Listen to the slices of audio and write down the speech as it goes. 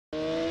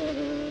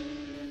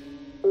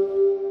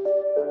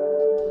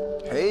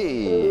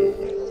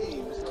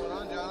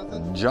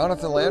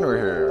Jonathan Landwer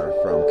here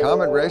from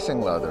Comet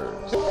Racing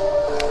Leathers. No,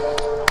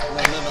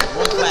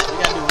 one clap. You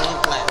gotta do one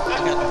clap. You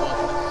gotta do one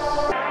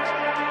clap.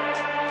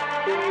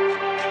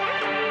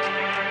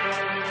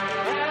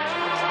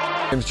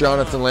 My name's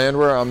Jonathan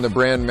Landwer. I'm the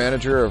brand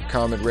manager of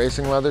Comet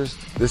Racing Leathers.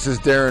 This is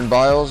Darren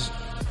Biles,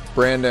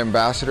 brand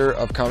ambassador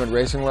of Comet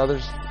Racing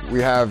Leathers.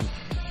 We have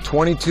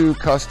 22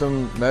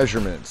 custom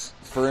measurements.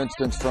 For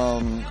instance,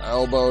 from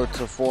elbow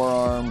to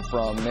forearm,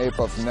 from nape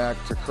of neck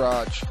to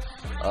crotch.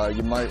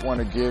 You might want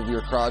to give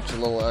your crotch a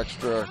little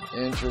extra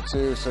inch or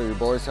two so your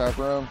boys have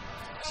room.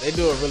 They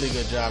do a really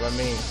good job. I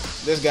mean,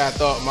 this guy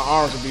thought my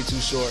arms would be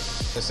too short.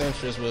 The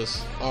seamstress was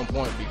on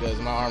point because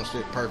my arms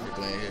fit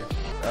perfectly in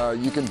here.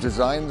 You can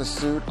design the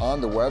suit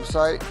on the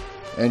website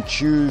and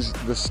choose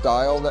the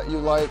style that you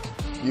like.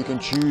 You can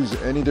choose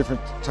any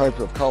different type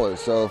of color.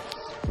 So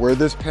where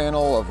this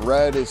panel of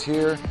red is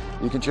here,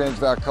 you can change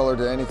that color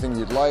to anything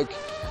you'd like.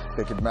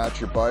 They could match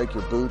your bike,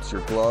 your boots,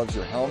 your gloves,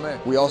 your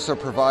helmet. We also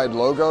provide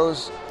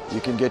logos. You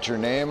can get your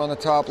name on the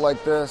top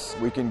like this.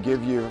 We can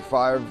give you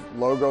 5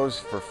 logos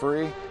for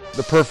free.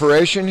 The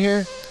perforation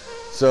here,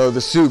 so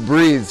the suit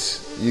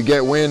breathes. You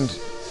get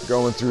wind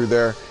going through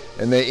there,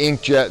 and they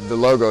inkjet the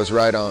logos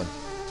right on.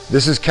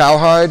 This is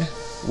cowhide.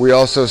 We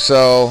also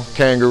sell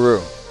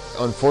kangaroo.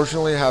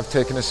 Unfortunately, have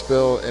taken a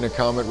spill in a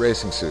Comet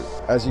racing suit.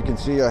 As you can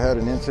see, I had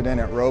an incident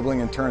at Roebling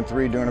in turn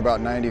 3 doing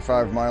about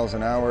 95 miles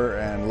an hour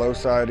and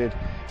low-sided.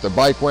 The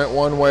bike went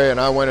one way and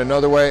I went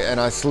another way, and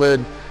I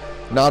slid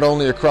not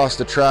only across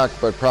the track,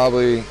 but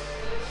probably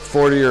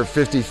 40 or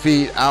 50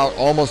 feet out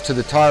almost to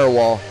the tire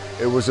wall.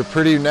 It was a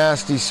pretty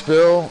nasty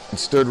spill.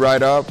 Stood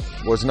right up,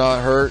 was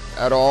not hurt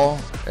at all,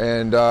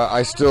 and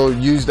I still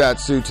use that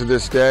suit to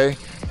this day.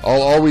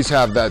 I'll always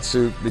have that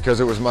suit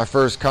because it was my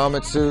first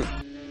Comet suit.